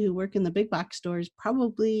probably who work in the big box stores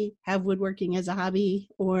probably have woodworking as a hobby,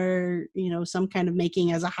 or, some kind of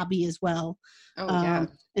making as a hobby as well. Oh, yeah.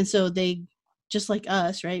 And so they, just like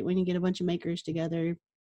us, right? When you get a bunch of makers together,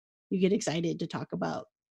 you get excited to talk about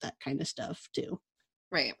that kind of stuff too.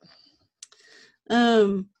 Right.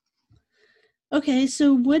 Okay,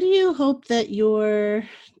 so what do you hope that your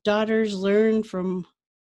daughters learn from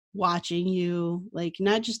watching you? Like,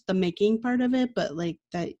 not just the making part of it, but like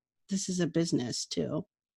that this is a business too.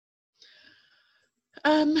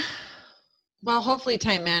 Well, hopefully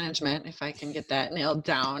time management, if I can get that nailed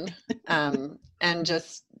down. And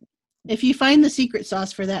just, if you find the secret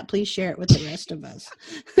sauce for that, please share it with the rest of us.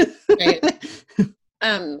 Right.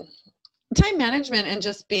 Time management and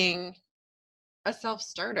just being a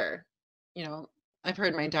self-starter. I've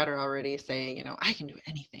heard my daughter already say, I can do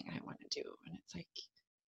anything I want to do. And it's like,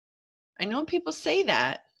 I know people say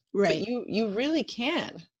that, right. but you really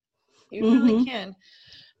can. You really can.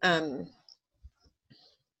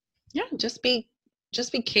 Yeah, just be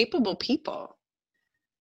capable people.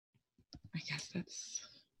 I guess that's.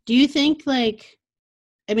 Do you think, like,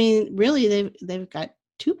 I mean, really they've got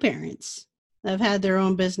two parents that have had their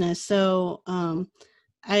own business. So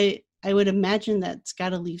I would imagine that's got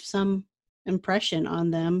to leave some impression on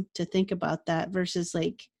them to think about that, versus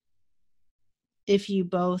like if you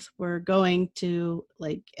both were going to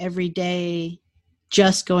like every day,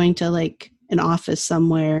 just going to like an office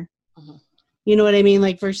somewhere. You know what I mean?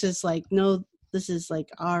 Like, versus like, no, this is like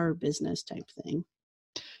our business type thing.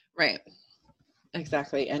 Right.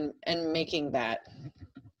 Exactly. And making that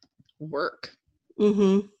work.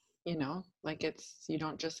 Like you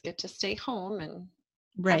don't just get to stay home and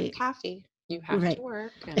have coffee. You have to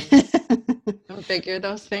work and figure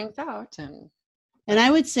those things out. And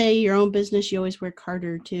I would say your own business, you always work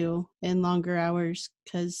harder too and longer hours,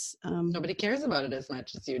 because nobody cares about it as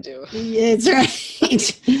much as you do. It's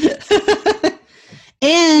right.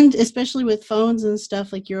 And especially with phones and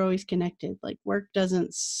stuff, like you're always connected. Like work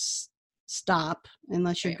doesn't stop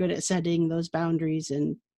unless you're good at setting those boundaries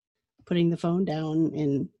and putting the phone down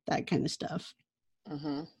and that kind of stuff.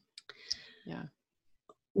 Yeah.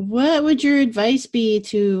 What would your advice be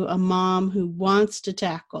to a mom who wants to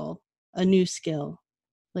tackle a new skill,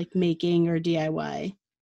 like making or DIY?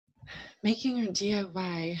 Making or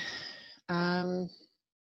DIY.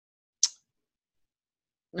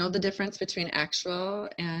 Know the difference between actual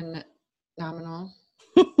and nominal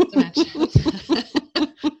dimensions.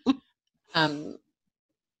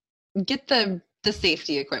 Get the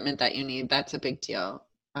safety equipment that you need. That's a big deal.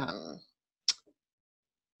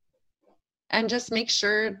 And just make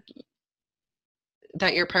sure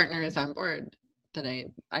that your partner is on board, that I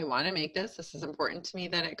want to make this. This is important to me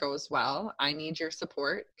that it goes well. I need your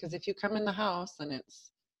support, because if you come in the house and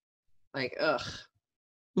it's like, ugh,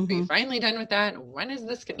 are you finally done with that? When is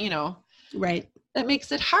this, right. That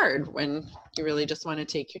makes it hard when you really just want to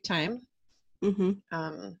take your time.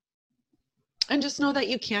 And just know that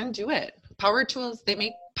you can do it. Power tools, they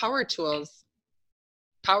make power tools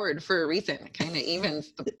powered for a reason. It kind of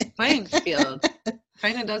evens the playing field,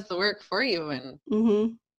 kind of does the work for you. And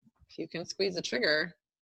if you can squeeze a trigger,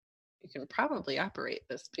 you can probably operate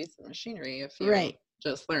this piece of machinery if you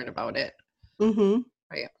just learn about it.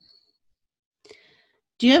 Right.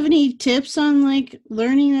 Do you have any tips on like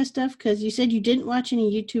learning this stuff? Because you said you didn't watch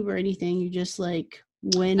any YouTube or anything. You just like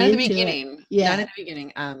went into it. Not at the beginning. Yeah. Not at the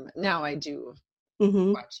beginning. Now I do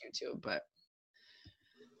watch YouTube, but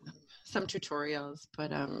some tutorials.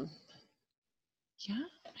 But yeah,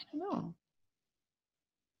 I don't know.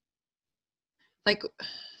 Like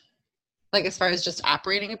as far as just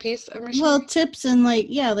operating a piece of machinery? Well, tips and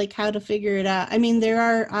like how to figure it out. I mean,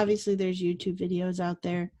 there's YouTube videos out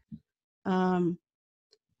there.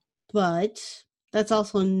 But that's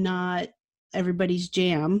also not everybody's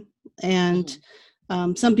jam. And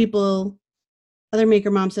some people, other maker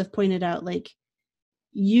moms have pointed out, like,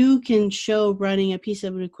 you can show running a piece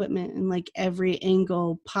of equipment in like every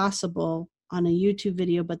angle possible on a YouTube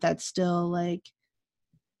video, but that's still like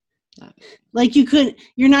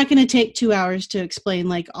you're not going to take 2 hours to explain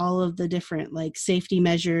like all of the different like safety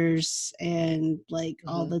measures and like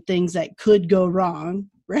all the things that could go wrong,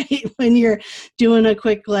 right? When you're doing a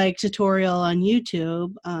quick like tutorial on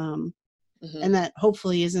YouTube. And that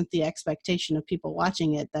hopefully isn't the expectation of people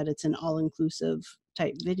watching it, that it's an all-inclusive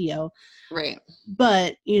type video. Right.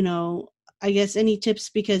 But, I guess any tips,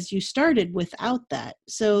 because you started without that.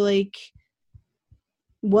 So like,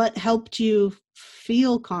 what helped you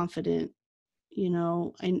feel confident?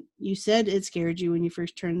 And you said it scared you when you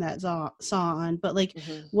first turned that saw on, but like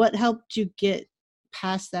what helped you get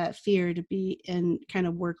past that fear to be and kind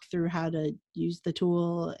of work through how to use the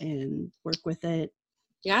tool and work with it.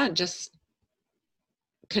 Yeah, just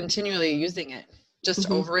continually using it, just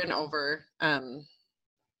over and over. I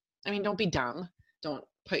mean, don't be dumb. Don't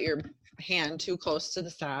put your hand too close to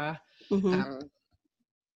the saw.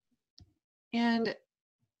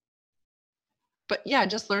 But yeah,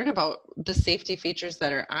 just learn about the safety features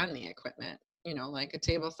that are on the equipment. You know, like a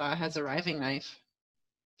table saw has a riving knife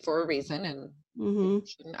for a reason, and you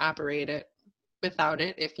shouldn't operate it without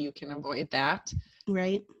it if you can avoid that.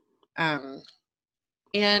 Right.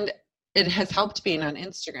 And it has helped being on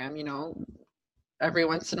Instagram. You know, every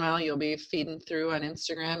once in a while you'll be feeding through on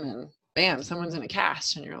Instagram and bam, someone's in a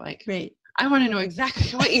cast, and you're like, right. I want to know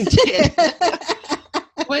exactly what you did.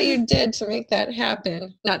 What you did to make that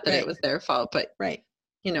happen. Not that it was their fault, but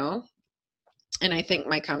you know, and I think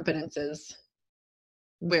my confidence is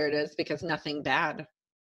where it is because nothing bad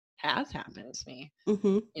has happened to me,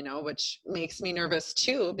 you know, which makes me nervous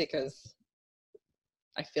too, because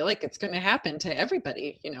I feel like it's going to happen to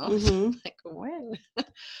everybody, you know, like when,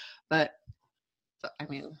 but I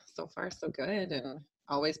mean, so far so good, and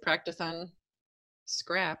always practice on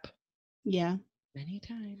scrap. Yeah. Many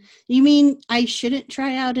times. You mean I shouldn't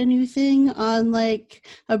try out a new thing on like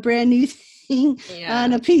a brand new thing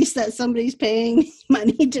on a piece that somebody's paying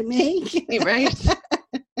money to make? Right.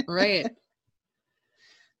 Right.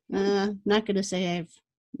 Not going to say I've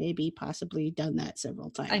maybe possibly done that several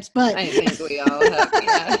times, but I think we all have.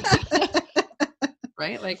 Yeah.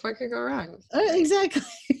 Right? Like, what could go wrong? Exactly.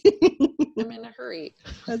 I'm in a hurry.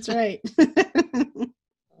 That's right.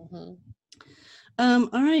 All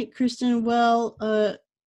right, Kristen. Well,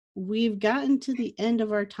 we've gotten to the end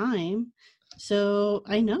of our time, so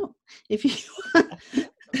I know if you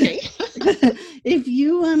if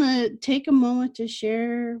you want to take a moment to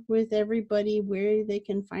share with everybody where they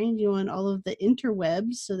can find you on all of the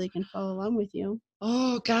interwebs, so they can follow along with you.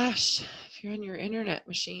 Oh gosh, if you're on your internet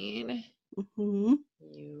machine,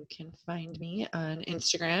 you can find me on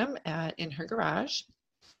Instagram at In Her Garage,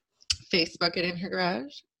 Facebook at In Her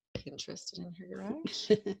Garage, Pinterest at In Her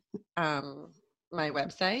Garage. My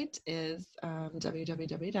website is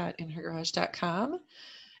www.inhergarage.com,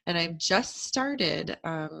 and I've just started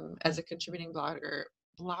as a contributing blogger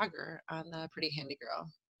on the Pretty Handy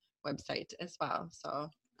Girl website as well. So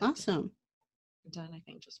awesome. I've done, I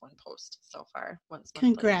think, just one post so far.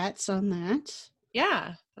 Congrats on that.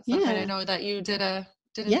 Yeah, that's so fun. I know that you did an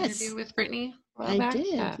interview with Brittany. I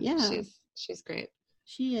did. Yeah. She's great.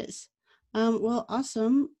 She is. Well,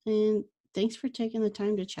 awesome. And thanks for taking the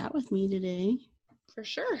time to chat with me today. For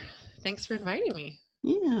sure. Thanks for inviting me.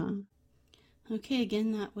 Yeah. Okay,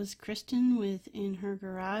 again, that was Kristen with In Her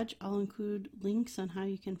Garage. I'll include links on how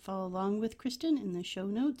you can follow along with Kristen in the show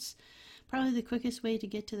notes. Probably the quickest way to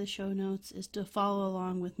get to the show notes is to follow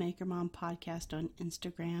along with Maker Mom Podcast on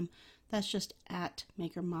Instagram. That's just at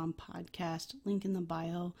Maker Mom Podcast. Link in the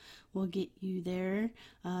bio will get you there.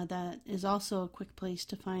 That is also a quick place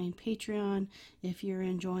to find Patreon if you're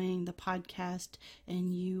enjoying the podcast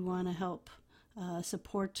and you want to help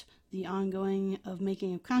support the ongoing of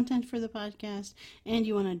making of content for the podcast, and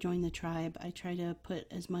you want to join the tribe. I try to put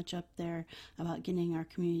as much up there about getting our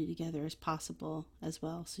community together as possible as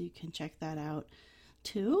well, so you can check that out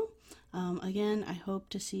too. Again, I hope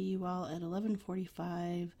to see you all at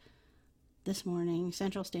 11:45 this morning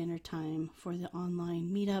Central Standard Time for the online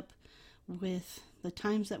meetup. With the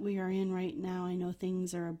times that we are in right now, I know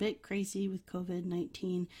things are a bit crazy with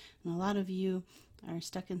COVID-19, and a lot of you are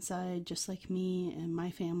stuck inside just like me and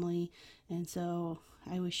my family, and so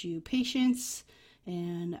I wish you patience,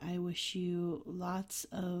 and I wish you lots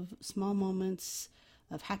of small moments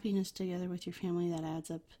of happiness together with your family that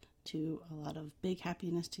adds up to a lot of big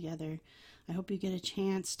happiness together. I hope you get a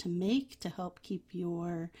chance to help keep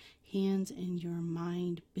your hands and your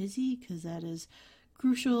mind busy, because that is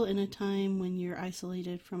crucial in a time when you're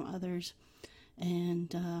isolated from others.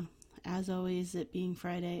 And as always, it being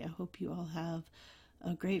Friday, I hope you all have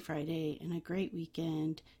a great Friday and a great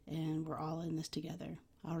weekend, and we're all in this together.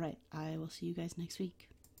 All right, I will see you guys next week.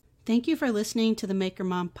 Thank you for listening to the Maker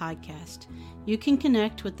Mom Podcast. You can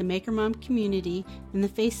connect with the Maker Mom community in the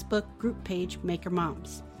Facebook group page Maker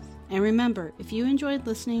Moms. And remember, if you enjoyed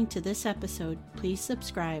listening to this episode, please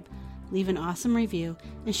subscribe, leave an awesome review,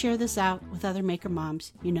 and share this out with other Maker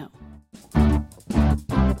Moms you know.